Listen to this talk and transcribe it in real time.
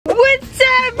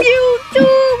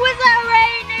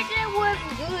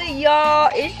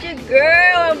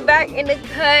back in the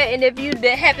cut, and if you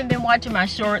haven't been watching my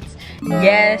shorts,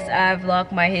 yes, I've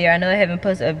locked my hair. I know I haven't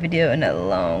posted a video in a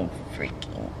long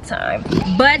freaking time,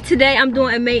 but today I'm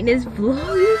doing a maintenance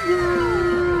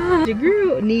vlog. The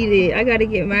girl needed, I gotta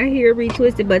get my hair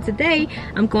retwisted, but today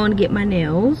I'm going to get my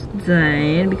nails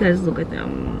done because look at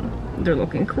them. They're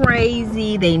looking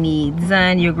crazy. They need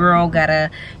done. Your girl gotta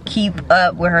keep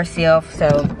up with herself.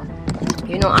 So,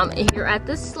 you know, I'm here at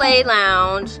the Slay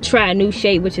Lounge. Try a new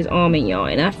shade, which is almond, y'all.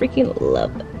 And I freaking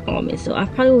love almond. So I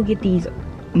probably will get these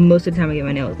most of the time I get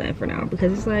my nails done for now.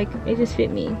 Because it's like, it just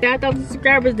fit me. 5,000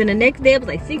 subscribers. Then the next day it was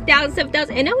like 6,000,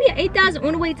 7,000. And now we have 8,000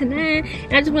 on the way to 9.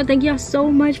 And I just want to thank y'all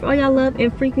so much for all y'all love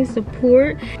and freaking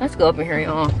support. Let's go up in here,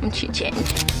 y'all. I'm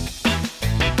chit-chatting.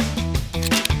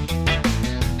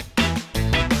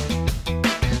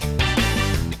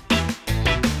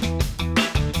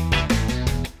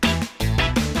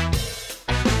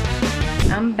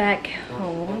 I'm back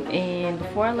home, and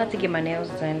before I left to get my nails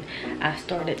done, I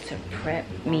started to prep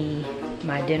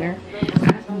my dinner.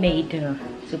 I made dinner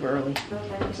super early.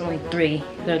 It's only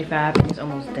 3:35 and it's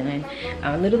almost done.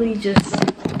 I literally just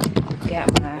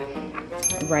got my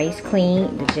rice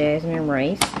clean, the jasmine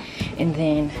rice, and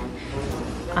then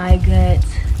I got,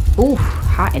 ooh,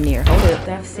 hot in there. Hold up,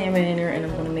 I have salmon in there, and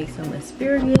I'm gonna make some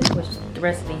asparagus, which the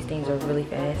rest of these things are really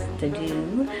fast to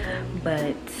do.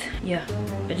 But yeah,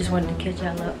 I just wanted to catch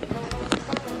y'all up.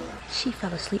 She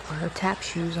fell asleep with her tap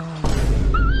shoes on.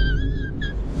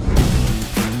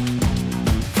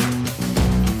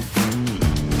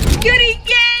 Goody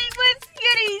gang with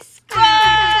Goody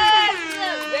Squad!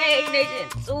 Raination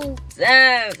 2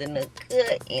 times in the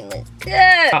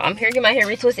cut, I'm here to get my hair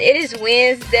retwisted. It is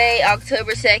Wednesday,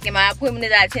 October 2nd. My appointment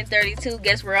is at 10:32.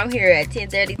 Guess where I'm here at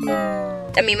 10:32.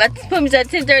 I mean, my appointment's at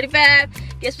 10:35.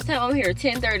 Guess what time I'm here?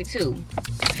 10:32.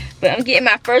 But I'm getting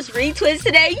my first retwist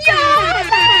today.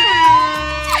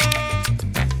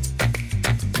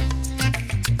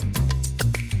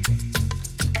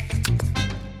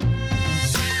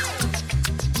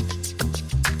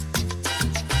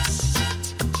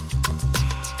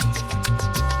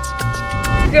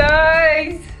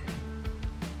 Guys,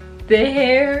 the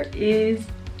hair is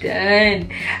done.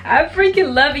 I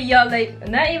freaking love it, y'all. Like,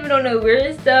 not even on the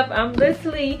weird stuff. I'm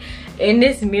literally in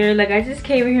this mirror. Like, I just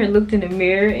came in here and looked in the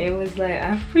mirror and was like,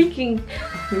 I freaking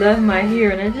love my hair.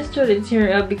 And I just started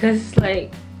tearing up because it's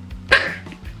like,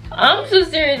 I'm so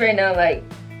serious right now. Like,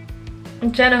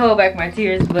 I'm trying to hold back my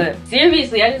tears, but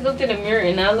seriously, I just looked in the mirror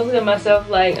and I looked at myself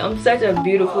like, I'm such a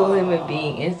beautiful human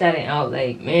being inside and out.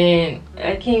 Like, man,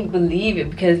 I can't believe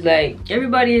it, because like,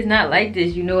 everybody is not like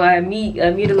this. You know, I meet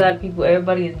a lot of people.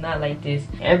 Everybody is not like this.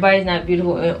 Everybody's not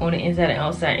beautiful on the inside and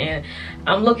outside. And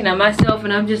I'm looking at myself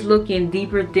and I'm just looking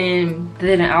deeper than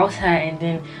the outside, and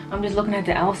then I'm just looking at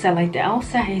the outside. Like, the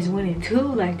outside is winning too.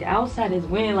 Like, the outside is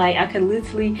winning. Like, I could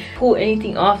literally pull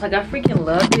anything off. Like, I freaking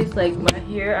love this. Like, my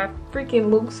hair, I freaking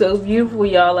look so beautiful,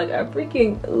 y'all. Like, I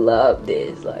freaking love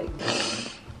this. Like,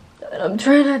 and I'm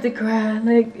trying not to cry.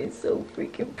 Like, it's so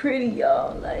freaking pretty,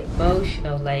 y'all. Like,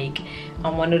 emotional. Like,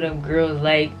 I'm one of them girls.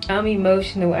 Like, I'm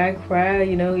emotional. I cry,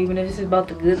 you know, even if it's about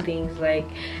the good things. Like,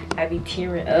 I be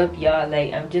tearing up, y'all.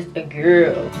 Like, I'm just a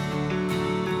girl.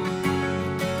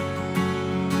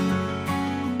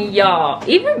 Y'all,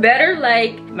 even better,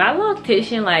 like, my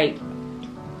loctician, like,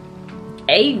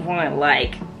 A1,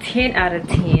 like 10 out of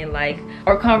 10. Like,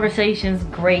 our conversation's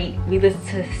great. We listen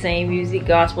to the same music,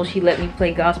 gospel. She let me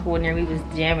play gospel in there. We was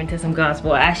jamming to some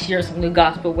gospel. I shared some new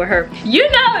gospel with her. You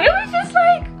know, it was just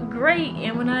like great.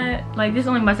 And when I, like, this is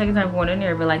only my second time going in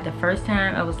there, but like the first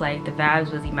time I was like, the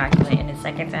vibes was immaculate, and the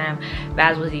second time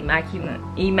vibes was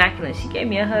immaculate. She gave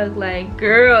me a hug. Like,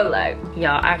 girl, like,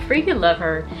 y'all, I freaking love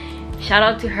her. Shout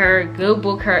out to her. Go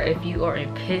book her if you are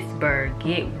in Pittsburgh.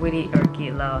 Get with it or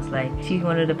get lost. Like, she's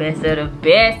one of the best of the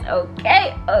best.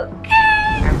 Okay, okay.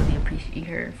 I really appreciate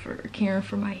her for caring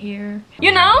for my hair,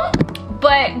 you know.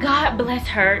 But God bless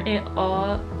her in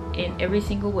every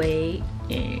single way.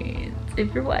 And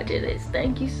if you're watching this,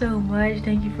 thank you so much.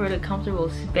 Thank you for the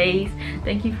comfortable space.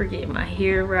 Thank you for getting my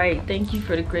hair right. Thank you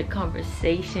for the great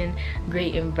conversation,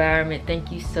 great environment.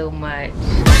 Thank you so much.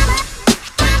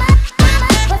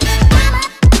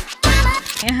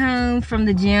 At home from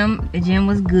the gym. The gym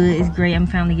was good. It's great. I'm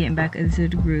finally getting back into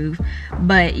the groove.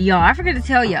 But y'all, I forgot to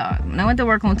tell y'all, when I went to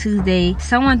work on Tuesday,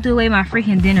 someone threw away my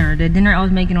freaking dinner. The dinner I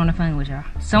was making on the phone with y'all.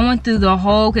 Someone threw the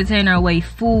whole container away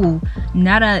full.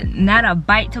 Not a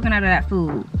bite taken out of that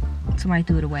food. somebody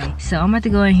threw it away. So I'm about to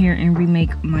go in here and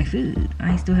remake my food.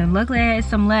 I still have, luckily I had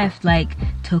some left like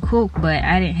to cook, but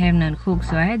I didn't have none to cook,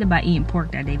 so I had to buy eating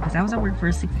pork that day because I was at work for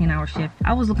a 16-hour shift.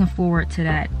 I was looking forward to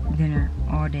that dinner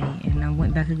all day, and I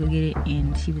went back to go get it,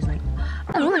 and she was like,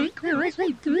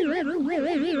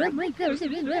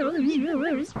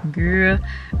 girl.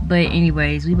 But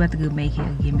anyways, we about to go make it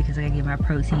again because I gotta get my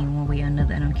protein one way or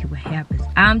another. I don't care what happens.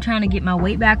 I'm trying to get my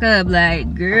weight back up.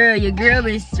 Like, girl, your girl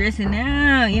been stressing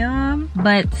out, y'all.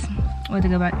 But we're to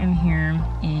go back in here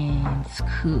and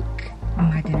cook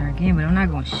my dinner again, but I'm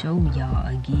not gonna show y'all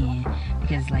again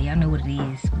because like y'all know what it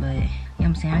is. But you know what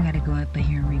I'm saying, I gotta go up in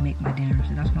here and remake my dinner,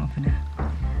 so that's what I'm finna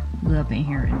go up in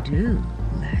here and do.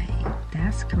 Like,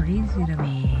 that's crazy to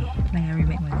me. Like, I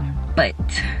remake my dinner. But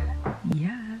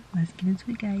yeah, let's get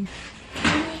into it, guys.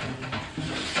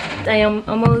 I am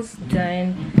almost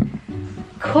done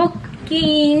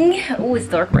cooking. Oh, it's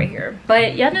dark right here.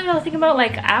 But y'all know what I was thinking about?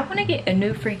 Like, I want to get a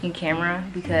new freaking camera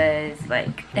because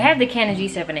like they have the Canon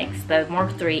G7X, the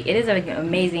Mark III. It is like an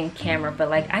amazing camera, but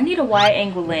like I need a wide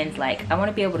angle lens. Like I want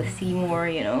to be able to see more,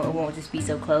 you know, it won't just be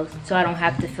so close, so I don't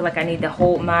have to feel like I need to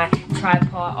hold my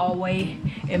tripod all the way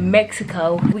in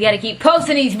Mexico. We got to keep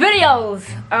posting these videos,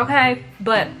 okay?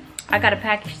 But I got a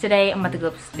package today. I'm about to go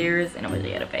upstairs and I'm gonna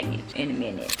get a package in a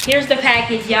minute. Here's the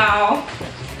package, y'all.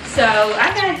 So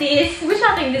I got this. Which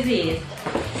y'all think this is?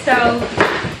 So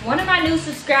one of my new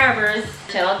subscribers,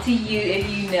 shout out to you if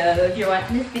you know, if you're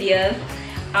watching this video.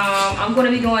 I'm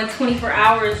gonna be going 24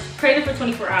 hours, pregnant for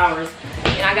 24 hours,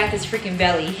 and I got this freaking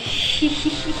belly.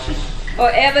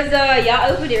 On Amazon,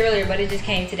 y'all opened it earlier, but it just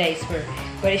came today, swear.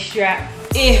 But it's strapped.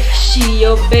 If she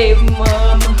your baby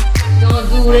mama, don't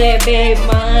do that, baby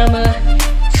mama.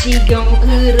 She gon' put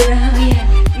it on ya.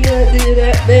 You do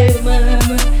that, baby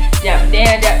mama. Drop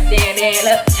down,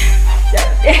 up,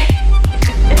 drop down.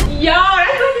 Y'all,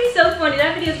 that's gonna be so funny.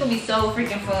 That video's gonna be so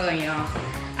freaking fun, y'all.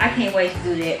 I can't wait to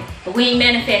do that. But we ain't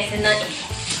manifesting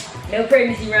nothing. No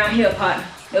pregnancy around here, partner.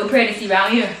 No pregnancy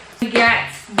around here. We got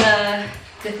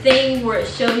the thing where it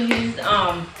shows you,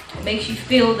 makes you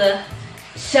feel the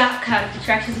shock, how the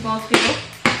contractions are gonna feel.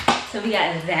 So we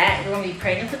got that. We're gonna be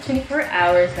pregnant for 24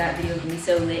 hours. That video is gonna be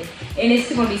so lit. And it's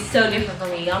gonna be so different for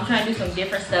me. I'm trying to do some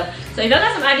different stuff. So if y'all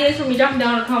got some ideas for me, drop them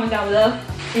down in the comments down below.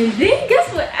 And then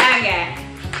guess what I got?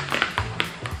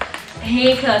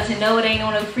 Handcuffs, and no, it ain't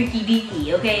on no freaky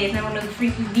deaky, okay? It's not on no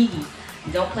freaky deaky.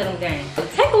 Don't play them games. So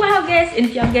take a wild guess, and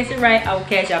if y'all guess it right, I will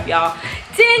cash up y'all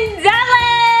 $10.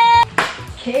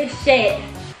 Cash it.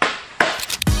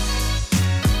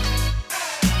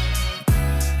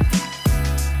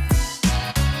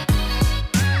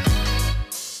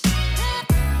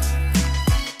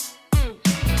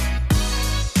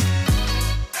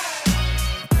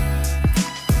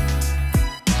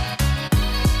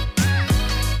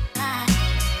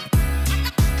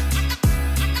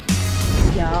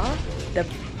 Y'all, the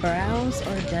brows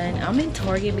are done. I'm in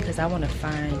Target because I want to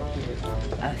find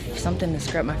something to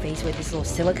scrub my face with, this little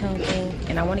silicone thing,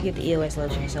 and I want to get the EOS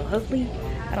lotion. So hopefully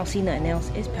I don't see nothing else.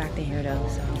 It's packed in here though,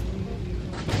 so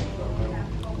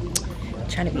I'm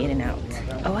trying to be in and out.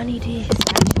 Oh, I need this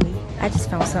actually. I just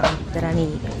found something that I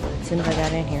need as soon as I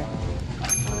got in here.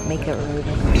 Makeup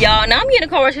remover. Y'all, now I'm getting a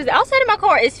car wash because outside of my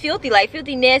car is filthy, like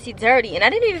filthy, nasty, dirty, and I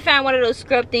didn't even find one of those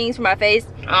scrub things for my face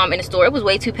in the store. It was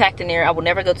way too packed in there. I will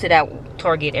never go to that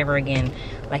Target ever again.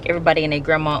 Like everybody and their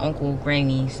grandma, uncle,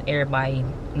 grannies, everybody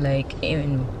like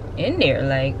in there,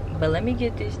 like. But let me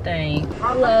get this thing.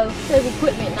 I love save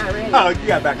equipment, not ready. Oh, you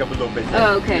gotta back up a little bit.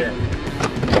 Oh, okay. Yeah.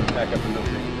 Back up a little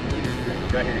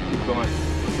bit. Go ahead, keep going.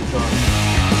 Keep going.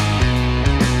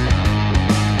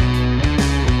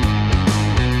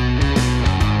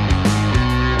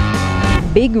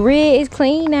 Big Red is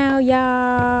clean now,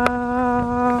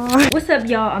 y'all. What's up,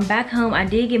 y'all? I'm back home. I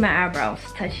did get my eyebrows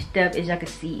touched up, as y'all can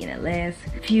see in the last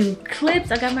few clips.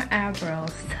 I got my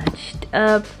eyebrows touched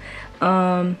up.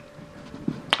 I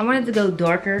wanted to go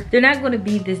darker. They're not going to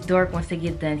be this dark once they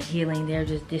get done healing. They're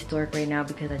just this dark right now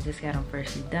because I just got them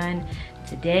freshly done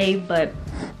today. But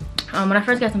when I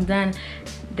first got them done,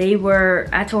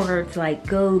 I told her to like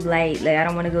go light. Like I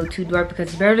don't want to go too dark because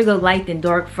it's better to go light than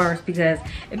dark first, because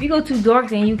if you go too dark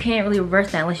then you can't really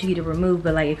reverse that unless you get it removed.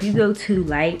 But like if you go too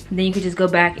light, then you could just go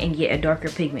back and get a darker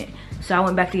pigment. So I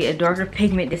went back to get a darker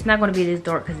pigment. It's not going to be this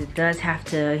dark because it does have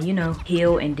to, you know,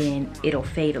 heal and then it'll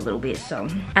fade a little bit. So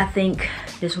I think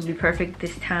this will be perfect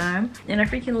this time, and I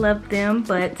freaking love them.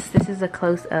 But this is a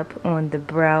close-up on the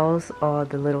brows, all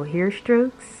the little hair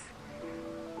strokes.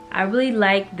 I really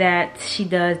like that she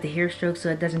does the hair strokes so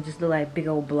it doesn't just look like big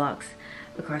old blocks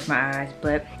across my eyes.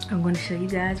 But I'm going to show you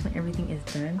guys when everything is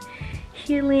done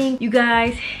healing. You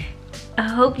guys, I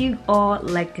hope you all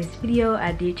like this video.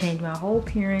 I did change my whole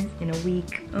appearance in a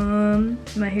week.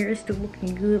 My hair is still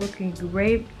looking good, looking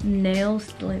great. Nails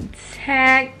still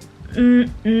intact. One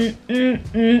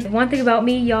thing about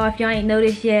me, y'all, if y'all ain't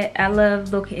noticed yet, I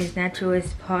love looking as natural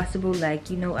as possible. Like,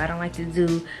 you know, I don't like to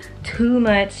do too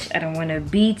much. I don't want to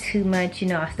be too much. You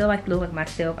know, I still like to look like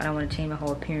myself. I don't want to change my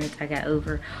whole appearance. I got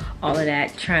over all of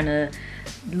that trying to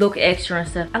look extra and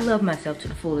stuff. I love myself to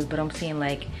the fullest, but I'm saying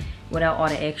like without all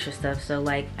the extra stuff. So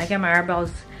like, I got my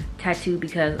eyebrows tattooed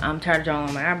because I'm tired of drawing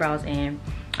on my eyebrows, and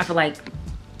I feel like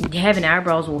having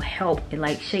eyebrows will help and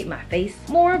like shape my face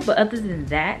more. But other than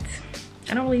that,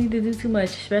 I don't really need to do too much,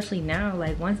 especially now.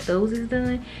 Like once those is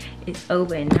done, it's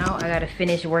over. And now I gotta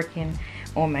finish working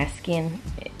on my skin.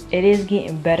 It is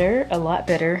getting better, a lot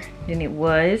better than it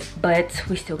was, but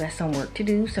we still got some work to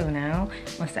do. So now,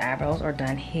 once the eyebrows are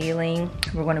done healing,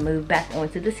 we're gonna move back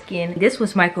onto the skin. This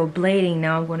was microblading.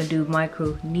 Now I'm gonna do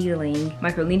micro needling.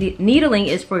 Micro needling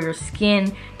is for your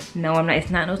skin. No, I'm not.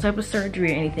 It's not no type of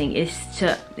surgery or anything. It's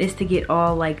to get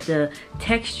all like the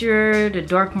texture, the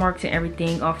dark marks and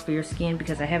everything off of your skin,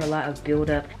 because I have a lot of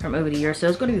buildup from over the years. So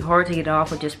it's gonna be hard to get it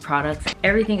off with just products.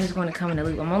 Everything is gonna come in a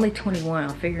loop. I'm only 21.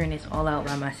 I'm figuring this all out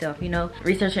by myself, you know,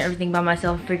 researching everything by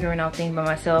myself, figuring out things by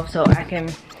myself, so I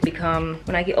can become,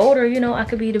 when I get older, you know, I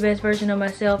could be the best version of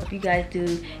myself. If you guys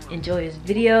do enjoy this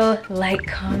video, like,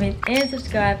 comment, and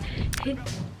subscribe. Hit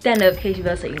that notification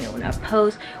bell so you know when I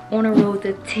post. On the road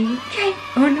to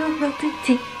 10K, on the road to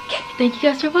 10K. Thank you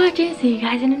guys for watching. See you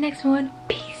guys in the next one.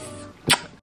 Peace.